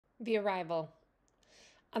The Arrival.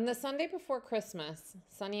 On the Sunday before Christmas,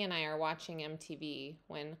 Sonny and I are watching MTV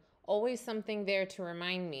when Always Something There to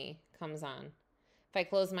Remind Me comes on. If I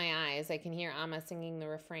close my eyes, I can hear Amma singing the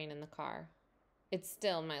refrain in the car. It's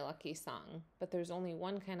still my lucky song, but there's only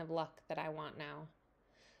one kind of luck that I want now.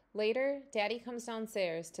 Later, Daddy comes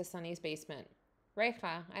downstairs to Sonny's basement.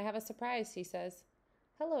 Reha, I have a surprise, he says.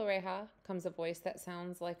 Hello, Reha, comes a voice that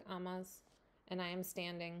sounds like Amma's, and I am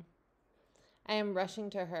standing. I am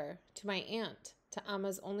rushing to her, to my aunt, to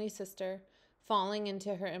Amma's only sister, falling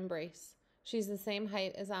into her embrace. She's the same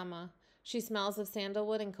height as Amma. She smells of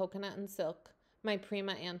sandalwood and coconut and silk. My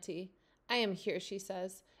prima auntie. I am here, she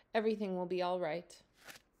says. Everything will be all right.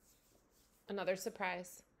 Another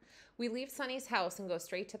surprise. We leave Sonny's house and go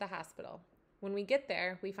straight to the hospital. When we get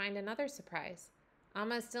there, we find another surprise.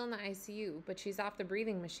 Amma is still in the ICU, but she's off the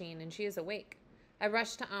breathing machine and she is awake. I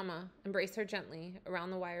rush to Amma, embrace her gently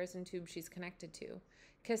around the wires and tubes she's connected to,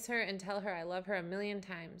 kiss her and tell her I love her 1,000,000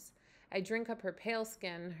 times. I drink up her pale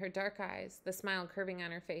skin, her dark eyes, the smile curving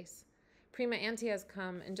on her face. Prima Auntie has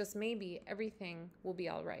come, and just maybe everything will be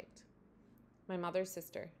all right. My mother's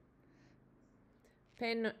sister.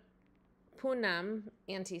 Poonam,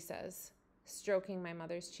 Auntie says, stroking my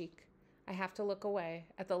mother's cheek. I have to look away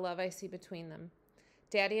at the love I see between them.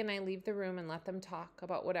 Daddy and I leave the room and let them talk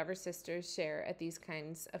about whatever sisters share at these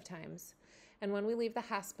kinds of times. And when we leave the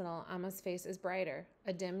hospital, Amma's face is brighter,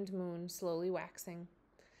 a dimmed moon slowly waxing.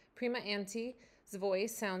 Prima Auntie's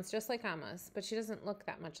voice sounds just like Amma's, but she doesn't look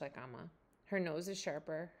that much like Amma. Her nose is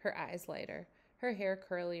sharper, her eyes lighter, her hair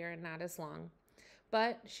curlier and not as long.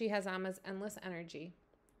 But she has Amma's endless energy.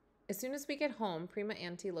 As soon as we get home, Prima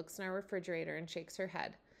Auntie looks in our refrigerator and shakes her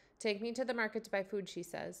head. Take me to the market to buy food, she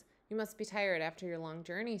says. You must be tired after your long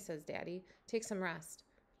journey, says Daddy. Take some rest.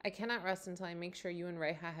 I cannot rest until I make sure you and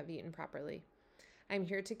Reha have eaten properly. I'm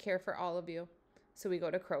here to care for all of you. So we go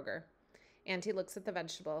to Kroger. Auntie looks at the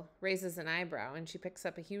vegetable, raises an eyebrow, and she picks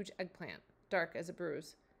up a huge eggplant, dark as a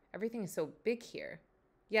bruise. Everything is so big here.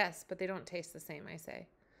 Yes, but they don't taste the same, I say.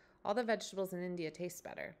 All the vegetables in India taste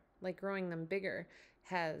better. Like growing them bigger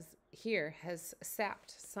has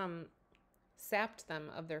sapped them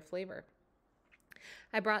of their flavor.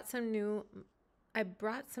 I brought some new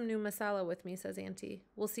masala with me, says Auntie.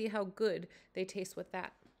 We'll see how good they taste with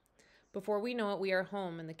that. Before we know it, we are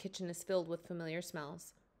home and the kitchen is filled with familiar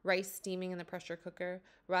smells. Rice steaming in the pressure cooker,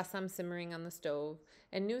 rasam simmering on the stove,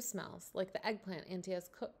 and new smells like the eggplant Auntie has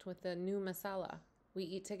cooked with the new masala. We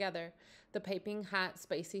eat together, the piping hot,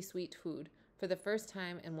 spicy, sweet food, for the first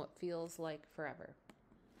time in what feels like forever.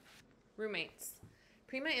 Roommates.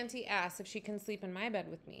 Prima Auntie asks if she can sleep in my bed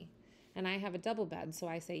with me, and I have a double bed, so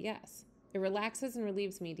I say yes. It relaxes and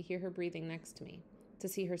relieves me to hear her breathing next to me, to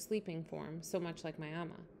see her sleeping form so much like my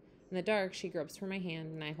Amma. In the dark, she gropes for my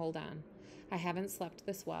hand, and I hold on. I haven't slept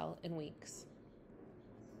this well in weeks.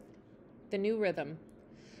 The new rhythm.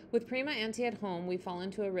 With Prima Auntie at home, we fall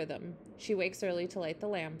into a rhythm. She wakes early to light the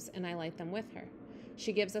lamps, and I light them with her.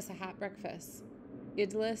 She gives us a hot breakfast,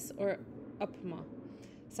 idlis or upma,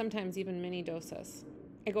 sometimes even mini dosas.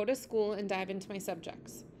 I go to school and dive into my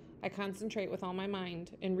subjects. I concentrate with all my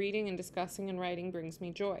mind, and reading and discussing and writing brings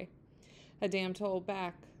me joy. A dam to hold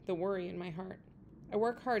back the worry in my heart. I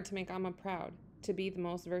work hard to make Amma proud, to be the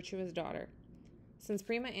most virtuous daughter. Since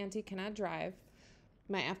Prima Auntie cannot drive,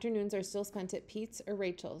 my afternoons are still spent at Pete's or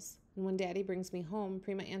Rachel's, and when Daddy brings me home,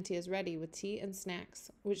 Prima Auntie is ready with tea and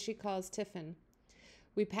snacks, which she calls tiffin.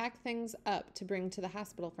 We pack things up to bring to the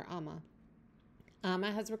hospital for Amma.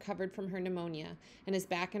 Amma has recovered from her pneumonia and is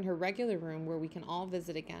back in her regular room where we can all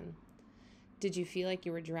visit again. Did you feel like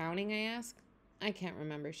you were drowning, I ask? I can't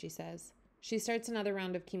remember, she says. She starts another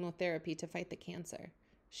round of chemotherapy to fight the cancer.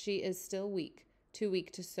 She is still weak, too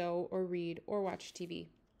weak to sew or read or watch TV.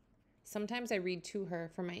 Sometimes I read to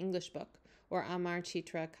her from my English book, or Amar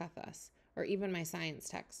Chitra Kathas, or even my science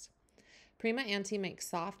text. Prima Auntie makes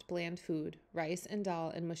soft, bland food, rice and dal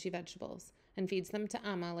and mushy vegetables, and feeds them to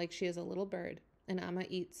Amma like she is a little bird, and Amma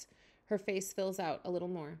eats. Her face fills out a little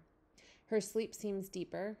more. Her sleep seems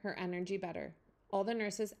deeper, her energy better. All the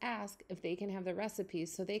nurses ask if they can have the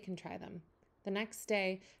recipes so they can try them. The next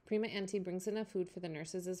day, Prima Auntie brings enough food for the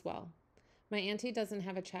nurses as well. My auntie doesn't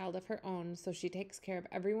have a child of her own, so she takes care of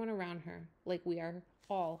everyone around her, like we are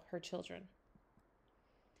all her children.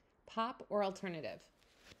 Pop or alternative?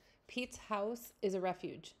 Pete's house is a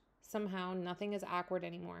refuge. Somehow, nothing is awkward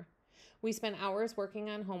anymore. We spend hours working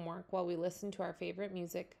on homework while we listen to our favorite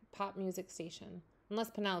pop music station,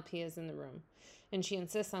 unless Penelope is in the room, and she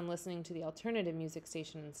insists on listening to the alternative music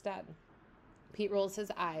station instead. Pete rolls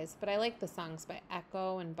his eyes, but I like the songs by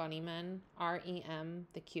Echo and Bunnymen, R.E.M.,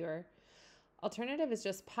 The Cure. Alternative is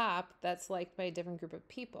just pop that's liked by a different group of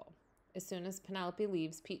people. As soon as Penelope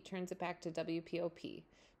leaves, Pete turns it back to WPOP,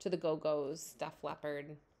 to the Go-Go's, Def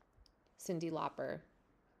Leppard, Cyndi Lauper.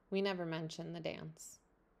 We never mention the dance.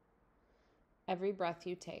 Every breath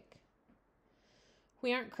you take.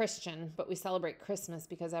 We aren't Christian, but we celebrate Christmas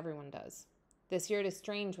because everyone does. This year it is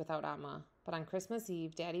strange without Amma, but on Christmas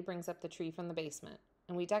Eve, Daddy brings up the tree from the basement,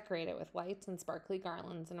 and we decorate it with lights and sparkly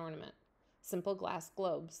garlands and ornament, simple glass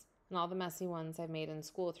globes, and all the messy ones I've made in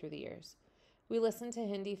school through the years. We listen to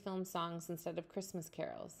Hindi film songs instead of Christmas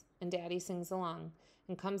carols, and Daddy sings along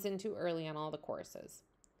and comes in too early on all the choruses.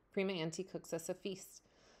 Prima Auntie cooks us a feast.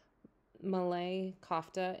 Malay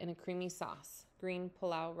kofta in a creamy sauce, green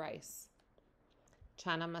pulao rice,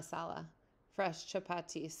 chana masala, fresh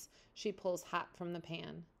chapatis she pulls hot from the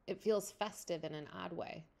pan. It feels festive in an odd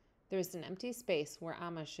way. There is an empty space where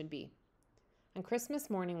Amma should be. On Christmas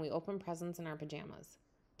morning, we open presents in our pajamas.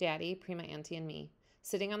 Daddy, Prima Auntie, and me,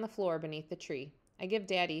 sitting on the floor beneath the tree. I give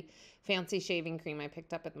Daddy fancy shaving cream I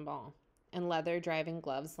picked up at the mall, and leather driving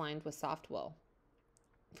gloves lined with soft wool.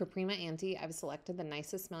 For Prima Auntie, I've selected the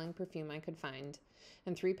nicest smelling perfume I could find,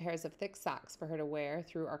 and 3 pairs of thick socks for her to wear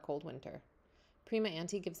through our cold winter. Prima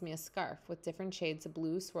Auntie gives me a scarf with different shades of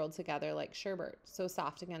blue swirled together like sherbet, so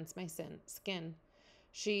soft against my skin.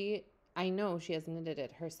 I know she has knitted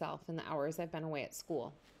it herself in the hours I've been away at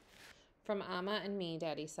school. From Amma and me,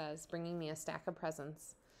 Daddy says, bringing me a stack of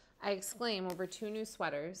presents. I exclaim over 2 new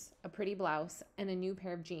sweaters, a pretty blouse, and a new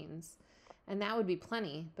pair of jeans. And that would be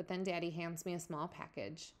plenty, but then Daddy hands me a small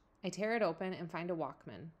package. I tear it open and find a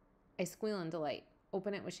Walkman. I squeal in delight,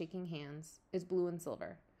 open it with shaking hands. It's blue and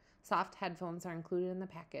silver. Soft headphones are included in the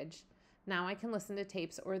package. Now I can listen to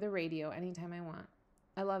tapes or the radio anytime I want.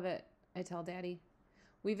 I love it, I tell Daddy.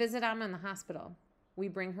 We visit Amma in the hospital. We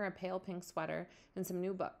bring her a pale pink sweater and some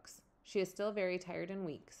new books. She is still very tired and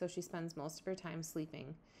weak, so she spends most of her time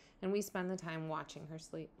sleeping, and we spend the time watching her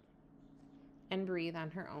sleep and breathe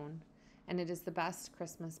on her own, and it is the best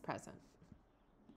Christmas present.